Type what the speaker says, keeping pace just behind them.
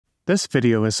This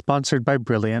video is sponsored by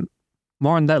Brilliant.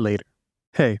 More on that later.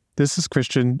 Hey, this is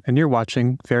Christian, and you're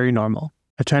watching Very Normal,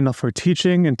 a channel for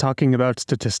teaching and talking about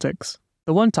statistics.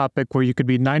 The one topic where you could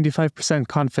be 95%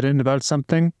 confident about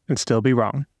something and still be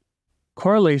wrong.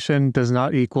 Correlation does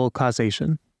not equal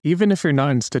causation. Even if you're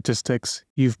not in statistics,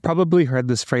 you've probably heard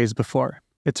this phrase before.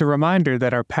 It's a reminder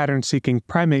that our pattern-seeking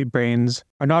primate brains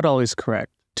are not always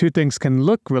correct. Two things can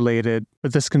look related,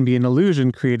 but this can be an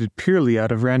illusion created purely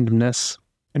out of randomness.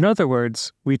 In other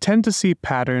words, we tend to see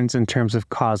patterns in terms of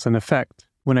cause and effect.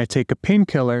 When I take a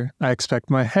painkiller, I expect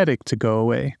my headache to go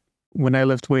away. When I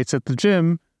lift weights at the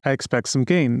gym, I expect some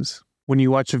gains. When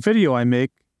you watch a video I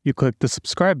make, you click the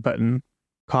subscribe button.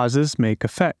 Causes make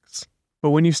effects.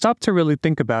 But when you stop to really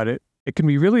think about it, it can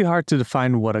be really hard to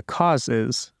define what a cause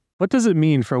is. What does it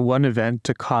mean for one event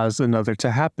to cause another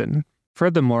to happen?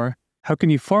 Furthermore, how can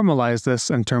you formalize this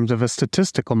in terms of a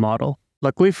statistical model?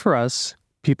 Luckily for us,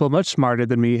 people much smarter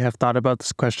than me have thought about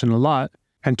this question a lot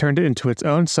and turned it into its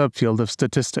own subfield of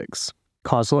statistics,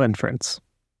 causal inference.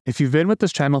 If you've been with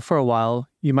this channel for a while,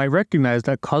 you might recognize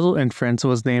that causal inference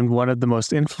was named one of the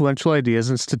most influential ideas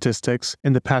in statistics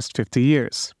in the past 50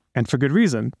 years, and for good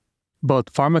reason.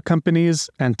 Both pharma companies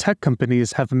and tech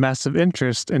companies have a massive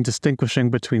interest in distinguishing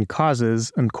between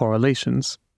causes and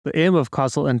correlations. The aim of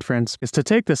causal inference is to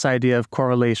take this idea of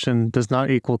correlation does not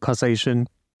equal causation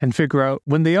and figure out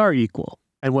when they are equal,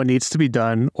 and what needs to be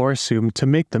done or assumed to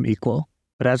make them equal.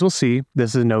 But as we'll see,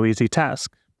 this is no easy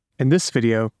task. In this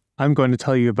video, I'm going to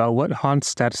tell you about what haunts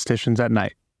statisticians at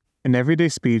night. In everyday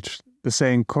speech, the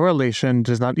saying correlation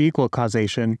does not equal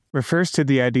causation refers to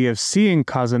the idea of seeing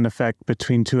cause and effect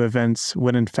between two events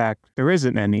when in fact there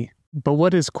isn't any. But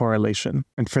what is correlation?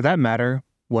 And for that matter,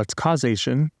 what's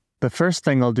causation? The first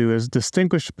thing I'll do is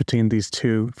distinguish between these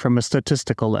two from a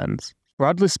statistical lens.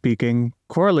 Broadly speaking,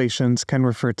 correlations can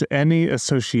refer to any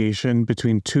association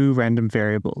between two random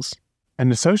variables.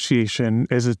 An association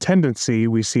is a tendency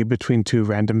we see between two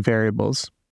random variables.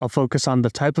 I'll focus on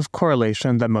the type of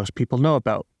correlation that most people know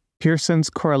about, Pearson's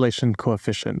correlation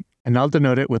coefficient, and I'll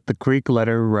denote it with the Greek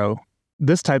letter rho.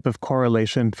 This type of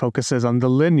correlation focuses on the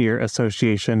linear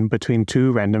association between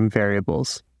two random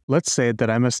variables. Let's say that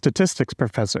I'm a statistics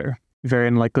professor. Very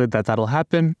unlikely that that'll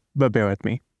happen, but bear with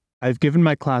me. I've given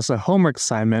my class a homework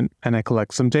assignment and I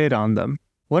collect some data on them.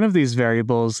 One of these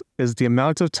variables is the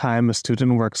amount of time a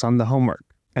student works on the homework,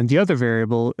 and the other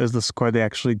variable is the score they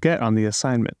actually get on the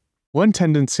assignment. One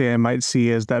tendency I might see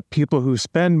is that people who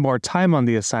spend more time on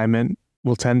the assignment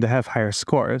will tend to have higher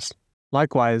scores.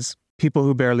 Likewise, people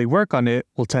who barely work on it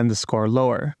will tend to score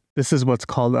lower. This is what's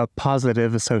called a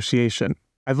positive association.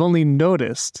 I've only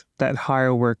noticed that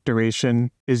higher work duration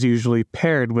is usually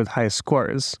paired with high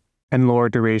scores, and lower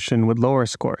duration with lower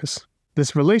scores.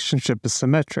 This relationship is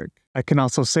symmetric. I can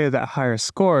also say that higher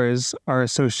scores are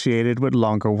associated with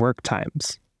longer work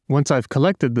times. Once I've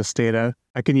collected this data,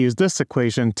 I can use this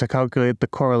equation to calculate the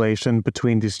correlation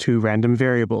between these two random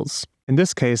variables. In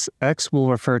this case, x will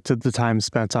refer to the time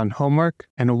spent on homework,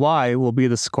 and y will be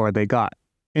the score they got.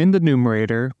 In the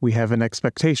numerator, we have an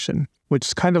expectation, which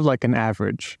is kind of like an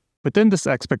average. Within this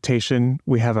expectation,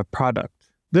 we have a product.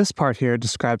 This part here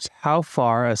describes how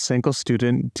far a single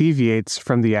student deviates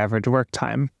from the average work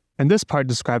time, and this part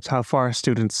describes how far a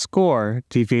student's score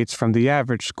deviates from the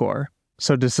average score.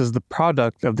 So this is the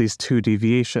product of these two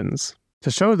deviations.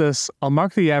 To show this, I'll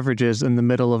mark the averages in the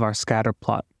middle of our scatter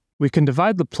plot. We can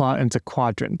divide the plot into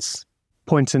quadrants.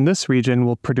 Points in this region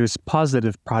will produce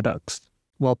positive products,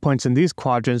 while points in these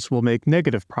quadrants will make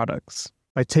negative products.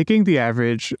 By taking the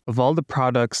average of all the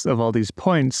products of all these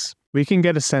points, we can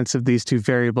get a sense if these two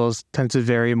variables tend to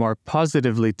vary more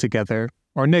positively together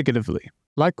or negatively.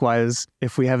 Likewise,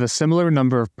 if we have a similar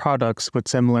number of products with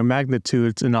similar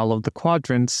magnitudes in all of the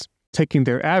quadrants, taking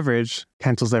their average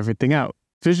cancels everything out.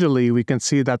 Visually, we can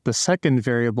see that the second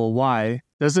variable y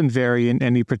doesn't vary in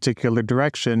any particular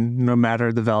direction no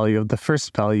matter the value of the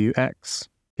first value x,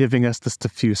 giving us this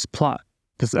diffuse plot.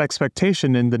 This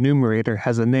expectation in the numerator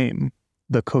has a name,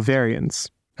 the covariance,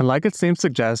 and like its name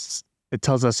suggests, it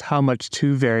tells us how much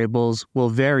two variables will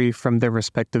vary from their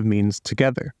respective means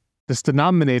together. This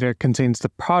denominator contains the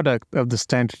product of the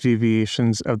standard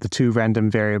deviations of the two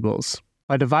random variables.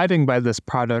 By dividing by this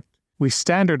product, we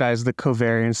standardize the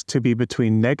covariance to be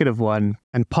between -1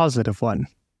 and +1.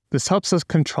 This helps us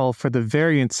control for the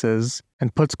variances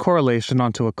and puts correlation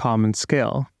onto a common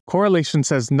scale. Correlation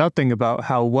says nothing about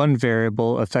how one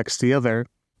variable affects the other,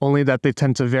 only that they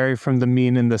tend to vary from the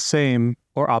mean in the same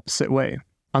or opposite way.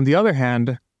 On the other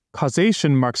hand,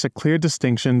 causation marks a clear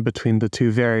distinction between the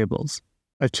two variables.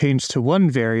 A change to one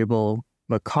variable,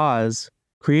 the cause,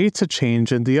 creates a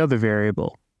change in the other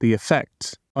variable, the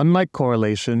effect. Unlike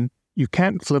correlation, you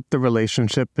can't flip the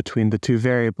relationship between the two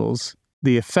variables.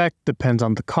 The effect depends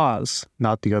on the cause,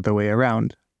 not the other way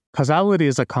around. Causality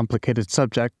is a complicated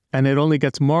subject, and it only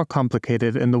gets more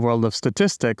complicated in the world of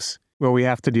statistics, where we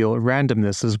have to deal with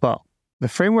randomness as well. The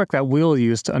framework that we'll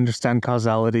use to understand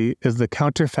causality is the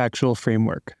counterfactual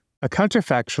framework. A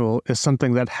counterfactual is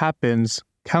something that happens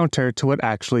counter to what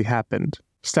actually happened.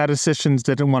 Statisticians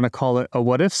didn't want to call it a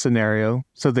what-if scenario,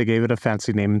 so they gave it a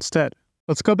fancy name instead.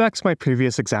 Let's go back to my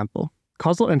previous example.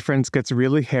 Causal inference gets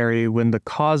really hairy when the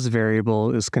cause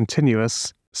variable is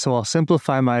continuous, so I'll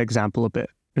simplify my example a bit.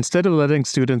 Instead of letting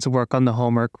students work on the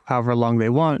homework however long they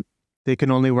want, they can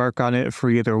only work on it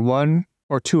for either 1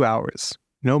 or 2 hours,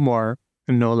 no more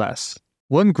and no less.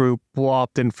 One group will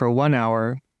opt in for 1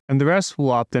 hour, and the rest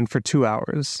will opt in for 2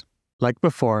 hours. Like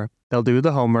before, they'll do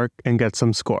the homework and get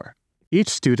some score. Each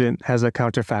student has a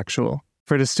counterfactual.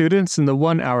 For the students in the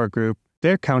 1 hour group,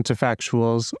 their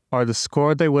counterfactuals are the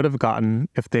score they would have gotten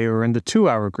if they were in the 2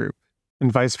 hour group,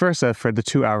 and vice versa for the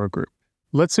 2 hour group.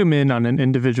 Let's zoom in on an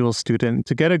individual student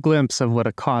to get a glimpse of what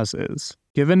a cause is.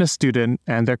 Given a student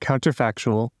and their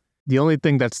counterfactual, the only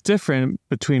thing that's different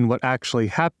between what actually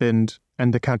happened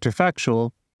and the counterfactual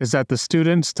is that the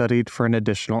student studied for an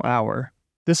additional hour.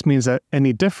 This means that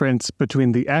any difference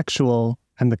between the actual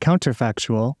and the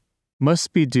counterfactual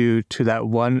must be due to that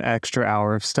 1 extra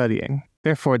hour of studying.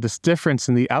 Therefore, this difference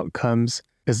in the outcomes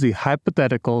is the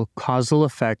hypothetical causal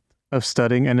effect of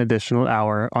studying an additional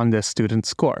hour on this student's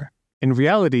score. In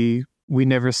reality, we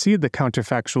never see the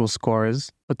counterfactual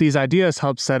scores, but these ideas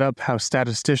help set up how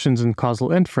statisticians in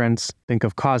causal inference think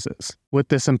of causes. With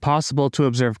this impossible to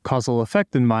observe causal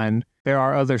effect in mind, there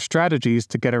are other strategies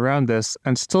to get around this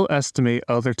and still estimate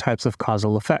other types of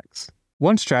causal effects.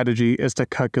 One strategy is to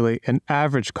calculate an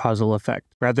average causal effect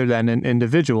rather than an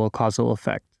individual causal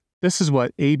effect. This is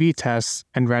what A/B tests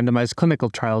and randomized clinical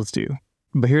trials do.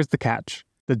 But here's the catch.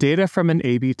 The data from an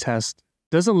A/B test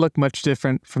doesn't look much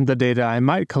different from the data I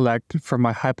might collect from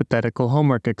my hypothetical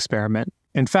homework experiment.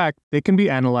 In fact, they can be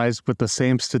analyzed with the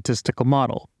same statistical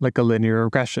model, like a linear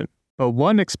regression. But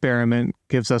one experiment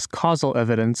gives us causal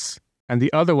evidence, and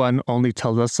the other one only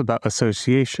tells us about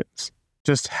associations.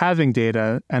 Just having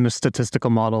data and a statistical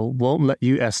model won't let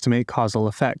you estimate causal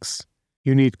effects.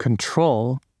 You need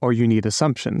control, or you need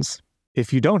assumptions.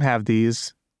 If you don't have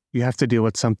these, you have to deal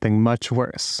with something much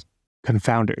worse: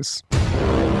 confounders.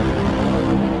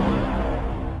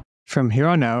 From here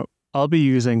on out, I'll be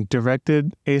using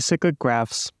directed acyclic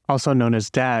graphs, also known as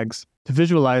DAGs, to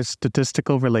visualize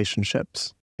statistical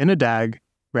relationships. In a DAG,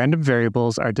 random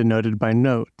variables are denoted by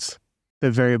nodes.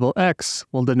 The variable x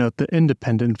will denote the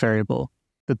independent variable,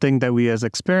 the thing that we as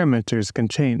experimenters can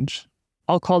change.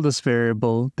 I'll call this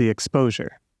variable the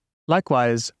exposure.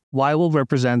 Likewise, y will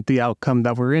represent the outcome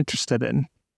that we're interested in.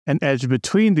 An edge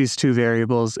between these two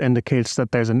variables indicates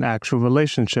that there's an actual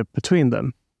relationship between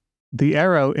them. The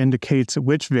arrow indicates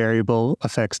which variable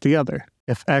affects the other.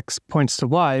 If x points to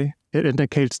y, it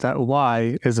indicates that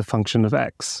y is a function of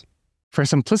x. For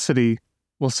simplicity,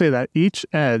 we'll say that each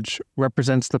edge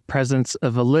represents the presence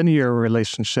of a linear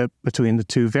relationship between the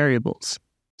two variables.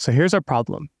 So here's our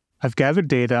problem. I've gathered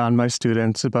data on my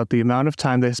students about the amount of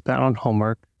time they spent on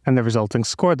homework and the resulting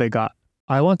score they got.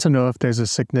 I want to know if there's a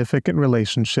significant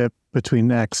relationship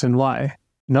between x and y.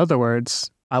 In other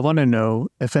words, I want to know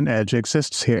if an edge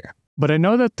exists here. But I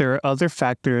know that there are other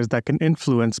factors that can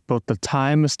influence both the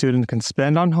time a student can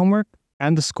spend on homework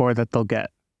and the score that they'll get.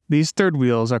 These third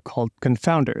wheels are called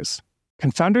confounders.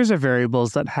 Confounders are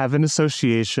variables that have an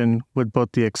association with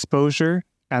both the exposure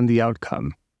and the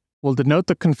outcome. We'll denote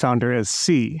the confounder as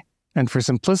C, and for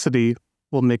simplicity,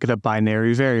 we'll make it a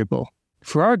binary variable.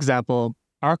 For our example,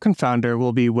 our confounder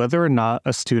will be whether or not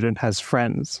a student has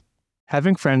friends.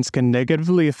 Having friends can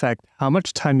negatively affect how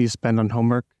much time you spend on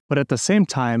homework, but at the same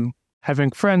time,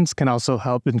 having friends can also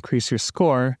help increase your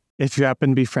score if you happen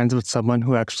to be friends with someone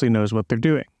who actually knows what they're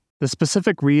doing. The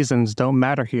specific reasons don't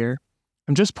matter here.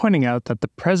 I'm just pointing out that the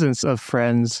presence of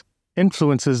friends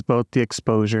influences both the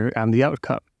exposure and the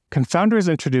outcome. Confounders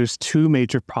introduce two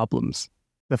major problems.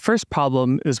 The first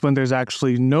problem is when there's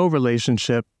actually no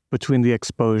relationship between the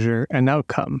exposure and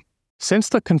outcome. Since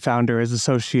the confounder is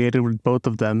associated with both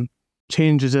of them,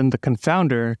 changes in the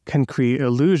confounder can create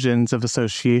illusions of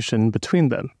association between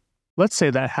them. Let's say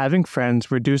that having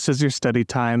friends reduces your study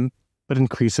time, but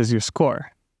increases your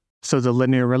score. So the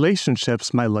linear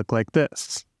relationships might look like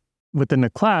this. Within a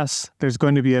class, there's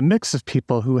going to be a mix of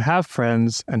people who have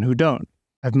friends and who don't.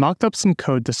 I've mocked up some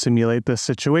code to simulate this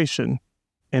situation.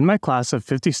 In my class of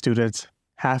 50 students,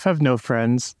 half have no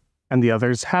friends, and the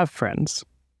others have friends.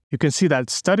 You can see that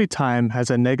study time has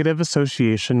a negative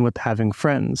association with having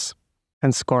friends.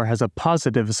 and score has a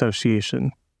positive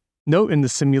association. Note in the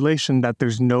simulation that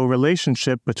there's no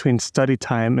relationship between study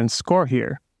time and score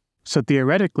here. So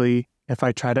theoretically, if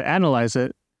I try to analyze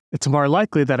it, it's more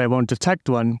likely that I won't detect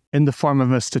one in the form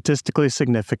of a statistically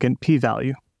significant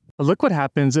p-value. But look what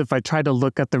happens if I try to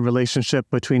look at the relationship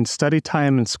between study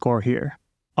time and score here.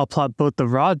 I'll plot both the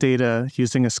raw data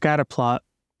using a scatter plot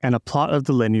and a plot of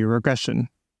the linear regression.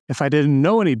 If I didn't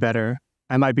know any better,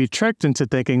 I might be tricked into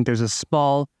thinking there's a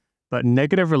small but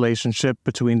negative relationship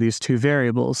between these two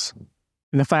variables.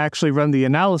 And if I actually run the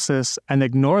analysis and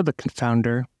ignore the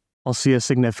confounder, I'll see a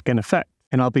significant effect,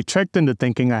 and I'll be tricked into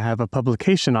thinking I have a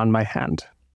publication on my hand.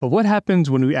 But what happens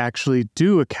when we actually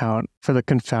do account for the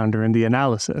confounder in the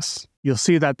analysis? You'll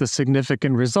see that the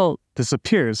significant result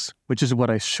disappears, which is what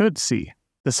I should see.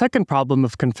 The second problem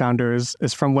of confounders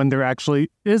is from when there actually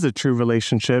is a true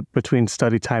relationship between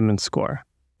study time and score.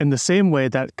 In the same way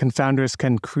that confounders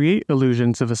can create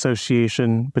illusions of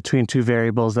association between two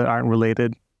variables that aren't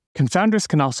related, confounders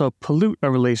can also pollute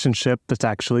a relationship that's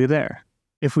actually there.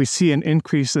 If we see an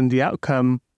increase in the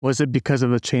outcome, was it because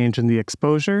of a change in the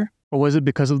exposure, or was it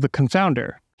because of the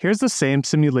confounder? Here's the same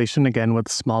simulation again with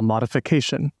a small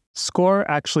modification. Score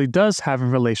actually does have a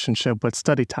relationship with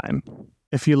study time.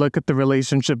 If you look at the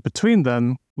relationship between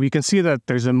them, we can see that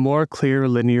there's a more clear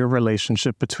linear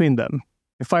relationship between them.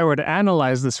 If I were to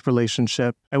analyze this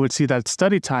relationship, I would see that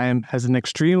study time has an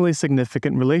extremely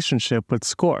significant relationship with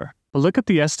score. But look at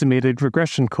the estimated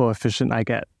regression coefficient I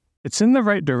get. It's in the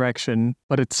right direction,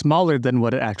 but it's smaller than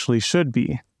what it actually should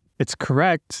be. It's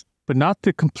correct, but not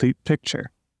the complete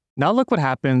picture. Now look what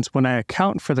happens when I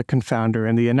account for the confounder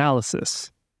in the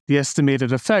analysis. The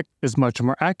estimated effect is much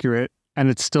more accurate, and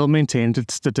it still maintains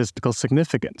its statistical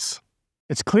significance.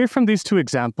 It's clear from these two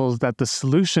examples that the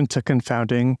solution to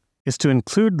confounding is to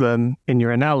include them in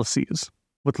your analyses.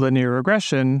 With linear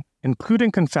regression,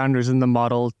 including confounders in the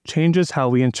model changes how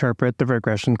we interpret the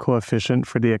regression coefficient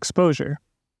for the exposure.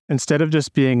 Instead of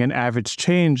just being an average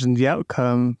change in the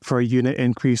outcome for a unit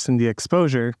increase in the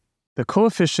exposure, the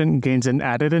coefficient gains an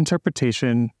added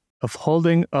interpretation of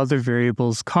holding other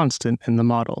variables constant in the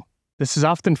model. This is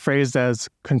often phrased as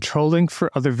controlling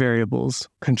for other variables.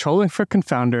 Controlling for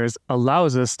confounders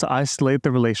allows us to isolate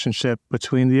the relationship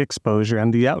between the exposure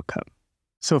and the outcome.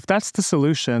 So if that's the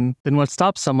solution, then what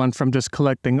stops someone from just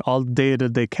collecting all the data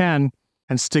they can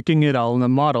and sticking it all in the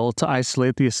model to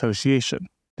isolate the association?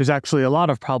 There's actually a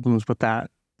lot of problems with that,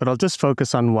 but I'll just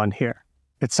focus on one here.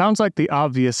 It sounds like the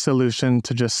obvious solution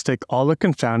to just stick all the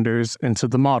confounders into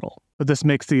the model, but this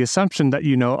makes the assumption that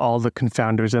you know all the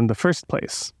confounders in the first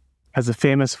place. As a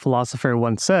famous philosopher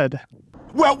once said,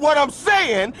 "Well, what I'm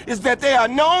saying is that there are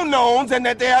known knowns and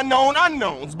that there are known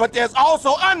unknowns, but there's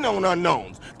also unknown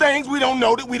unknowns, things we don't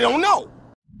know that we don't know."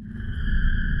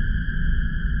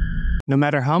 No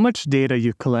matter how much data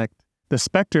you collect, the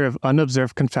specter of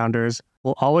unobserved confounders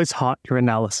will always haunt your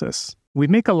analysis. We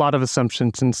make a lot of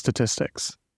assumptions in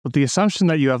statistics, but the assumption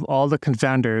that you have all the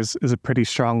confounders is a pretty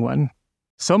strong one.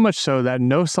 So much so that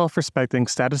no self-respecting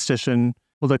statistician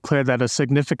will declare that a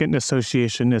significant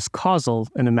association is causal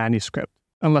in a manuscript,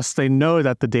 unless they know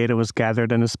that the data was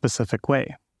gathered in a specific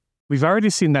way. We've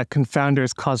already seen that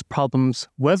confounders cause problems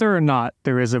whether or not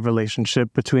there is a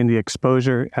relationship between the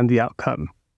exposure and the outcome.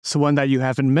 So one that you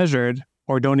haven't measured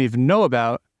or don't even know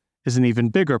about is an even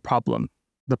bigger problem.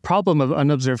 The problem of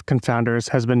unobserved confounders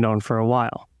has been known for a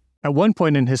while. At one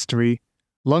point in history,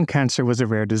 lung cancer was a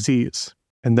rare disease,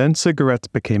 and then cigarettes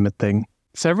became a thing.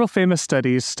 Several famous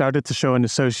studies started to show an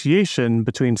association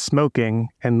between smoking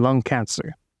and lung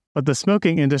cancer. But the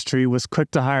smoking industry was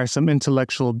quick to hire some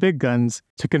intellectual big guns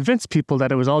to convince people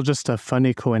that it was all just a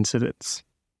funny coincidence.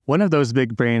 One of those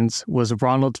big brains was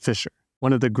Ronald Fisher,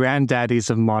 one of the granddaddies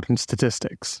of modern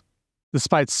statistics.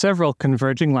 Despite several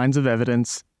converging lines of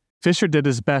evidence, Fisher did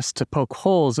his best to poke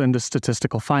holes in the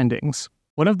statistical findings.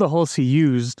 One of the holes he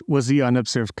used was the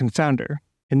unobserved confounder,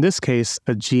 in this case,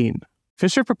 a gene.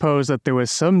 Fisher proposed that there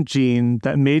was some gene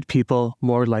that made people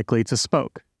more likely to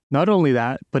smoke. Not only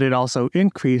that, but it also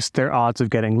increased their odds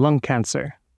of getting lung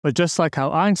cancer. But just like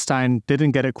how Einstein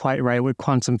didn't get it quite right with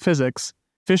quantum physics,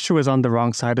 Fisher was on the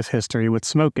wrong side of history with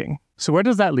smoking. So where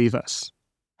does that leave us?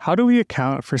 How do we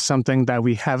account for something that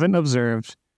we haven't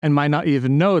observed and might not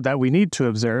even know that we need to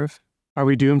observe? Are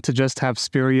we doomed to just have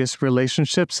spurious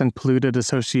relationships and polluted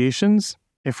associations?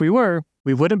 If we were,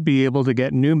 we wouldn't be able to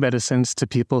get new medicines to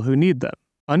people who need them.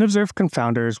 Unobserved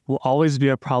confounders will always be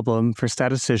a problem for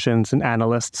statisticians and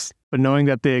analysts, but knowing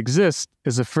that they exist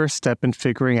is a first step in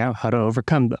figuring out how to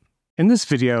overcome them. In this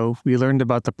video, we learned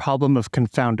about the problem of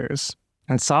confounders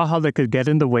and saw how they could get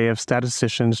in the way of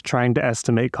statisticians trying to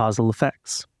estimate causal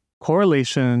effects.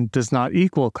 Correlation does not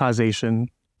equal causation,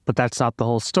 but that's not the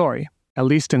whole story, at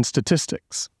least in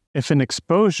statistics. If an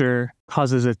exposure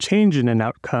causes a change in an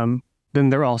outcome, then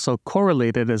they're also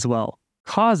correlated as well.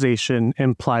 Causation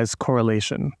implies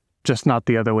correlation, just not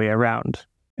the other way around.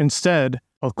 Instead,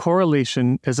 a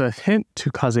correlation is a hint to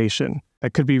causation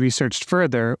that could be researched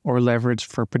further or leveraged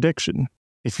for prediction.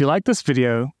 If you like this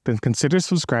video, then consider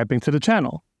subscribing to the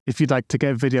channel. If you'd like to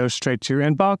get videos straight to your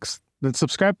inbox, then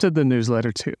subscribe to the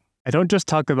newsletter too. I don't just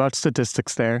talk about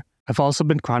statistics there, I've also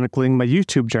been chronicling my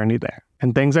YouTube journey there,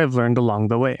 and things I've learned along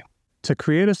the way. To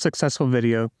create a successful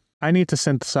video, I need to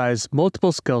synthesize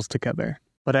multiple skills together,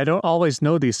 but I don't always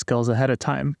know these skills ahead of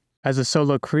time. As a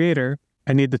solo creator,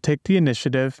 I need to take the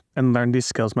initiative and learn these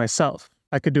skills myself.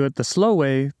 I could do it the slow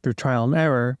way through trial and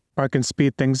error, or I can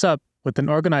speed things up with an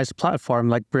organized platform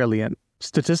like Brilliant.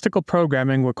 Statistical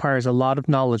programming requires a lot of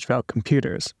knowledge about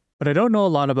computers, but I don't know a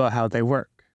lot about how they work.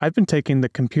 I've been taking the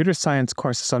computer science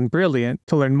courses on Brilliant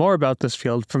to learn more about this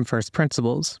field from first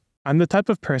principles. I'm the type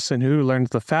of person who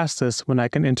learns the fastest when I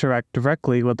can interact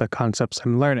directly with the concepts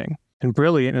I'm learning, and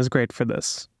Brilliant is great for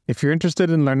this. If you're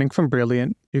interested in learning from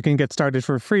Brilliant, you can get started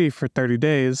for free for 30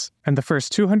 days, and the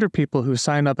first 200 people who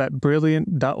sign up at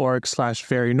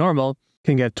brilliant.org/verynormal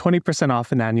can get 20%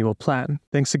 off an annual plan.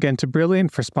 Thanks again to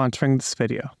Brilliant for sponsoring this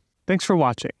video. Thanks for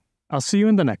watching. I'll see you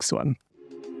in the next one.